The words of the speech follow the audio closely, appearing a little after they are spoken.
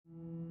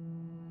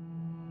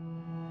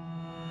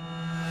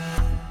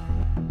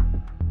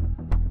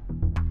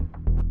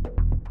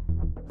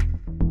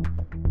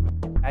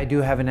I do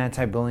have an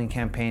anti-bullying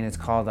campaign. It's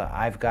called the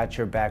I've Got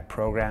Your Back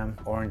program,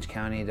 Orange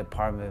County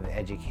Department of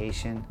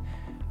Education.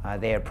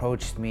 They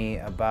approached me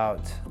about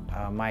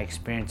my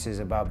experiences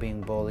about being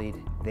bullied.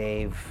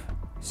 They've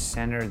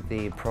centered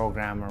the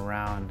program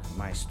around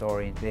my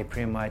story. They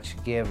pretty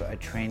much give a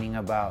training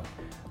about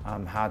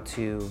how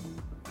to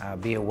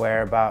be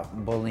aware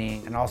about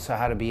bullying and also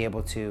how to be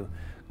able to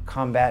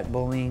combat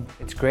bullying.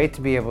 It's great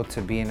to be able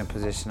to be in a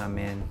position I'm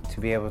in, to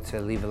be able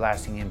to leave a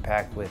lasting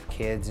impact with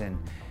kids and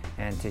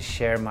to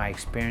share my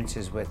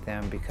experiences with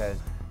them, because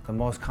the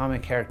most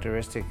common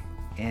characteristic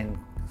in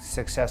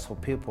successful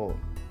people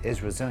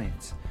is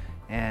resilience.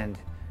 And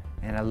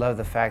I love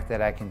the fact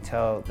that I can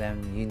tell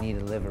them you need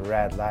to live a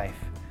rad life,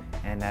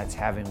 and that's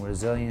having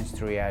resilience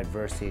through your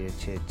adversity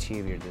to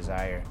achieve your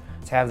desire.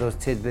 To have those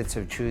tidbits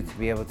of truth to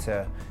be able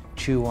to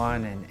chew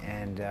on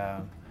and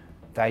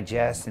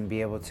digest and be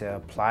able to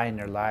apply in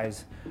their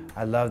lives,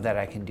 I love that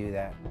I can do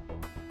that.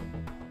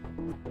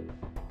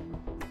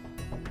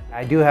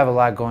 I do have a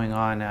lot going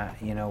on,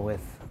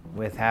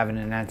 with having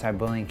an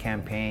anti-bullying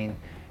campaign,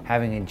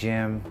 having a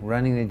gym,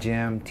 running the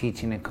gym,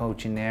 teaching and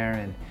coaching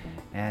there,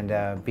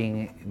 and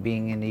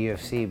being in the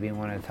UFC, being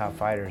one of the top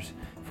fighters,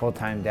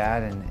 full-time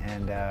dad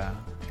and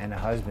a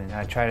husband.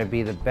 I try to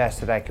be the best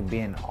that I can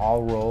be in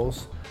all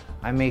roles.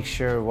 I make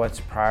sure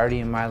what's priority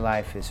in my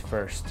life is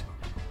first,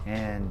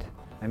 and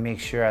I make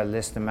sure I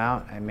list them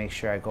out. I make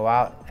sure I go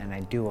out and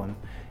I do them.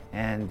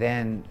 And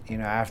then,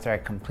 after I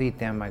complete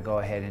them, I go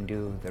ahead and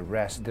do the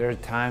rest. There are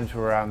times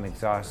where I'm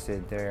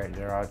exhausted.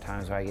 There are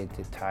times where I get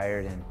too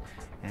tired,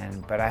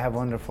 but I have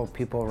wonderful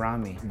people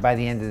around me. By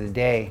the end of the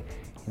day,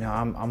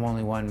 I'm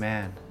only one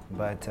man,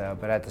 but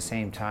at the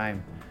same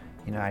time,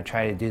 I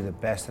try to do the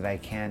best that I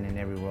can in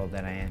every role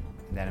that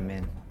I'm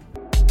in.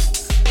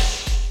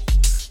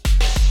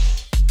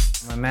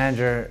 My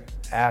manager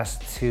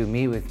asked to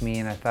meet with me,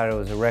 and I thought it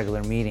was a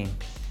regular meeting,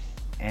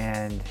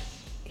 and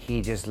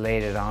he just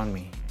laid it on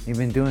me. You've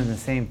been doing the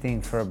same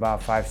thing for about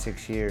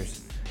 5-6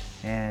 years,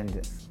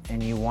 and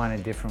you want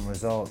a different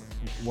result.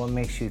 What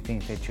makes you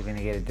think that you're going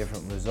to get a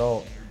different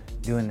result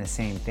doing the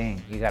same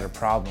thing? You got a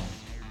problem.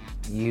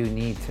 You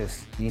need to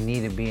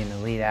be an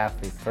elite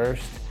athlete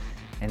first,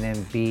 and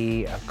then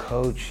be a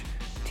coach,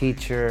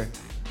 teacher,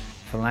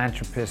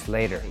 philanthropist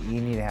later. You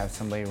need to have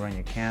somebody run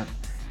your camp.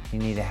 You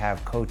need to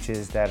have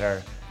coaches that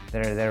are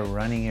there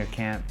running your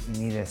camp.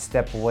 You need to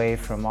step away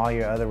from all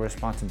your other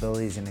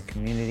responsibilities in the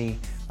community.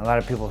 A lot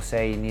of people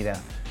say you need to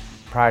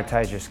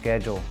prioritize your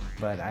schedule,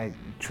 but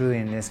truly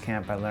in this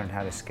camp I learned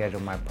how to schedule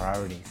my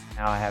priorities.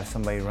 Now I have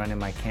somebody running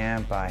my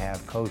camp, I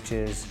have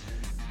coaches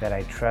that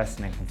I trust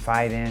and I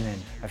confide in,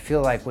 and I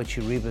feel like what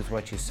you reap is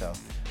what you sow.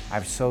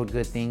 I've sowed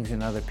good things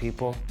in other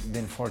people,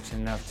 been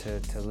fortunate enough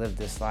to live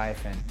this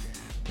life and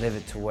live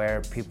it to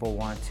where people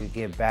want to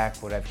give back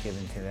what I've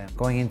given to them.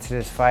 Going into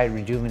this fight,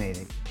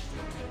 rejuvenated.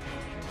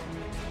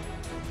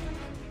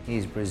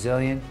 He's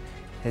Brazilian.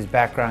 His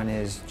background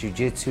is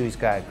jiu-jitsu. He's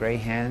got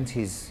great hands.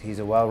 He's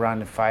a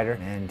well-rounded fighter,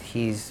 and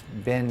he's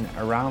been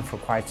around for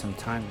quite some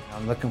time.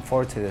 I'm looking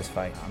forward to this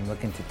fight. I'm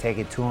looking to take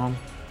it to him.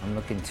 I'm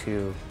looking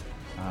to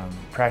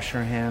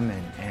pressure him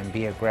and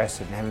be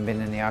aggressive. I haven't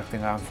been in the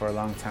octagon for a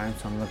long time,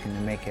 so I'm looking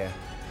to make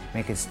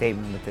a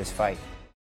statement with this fight.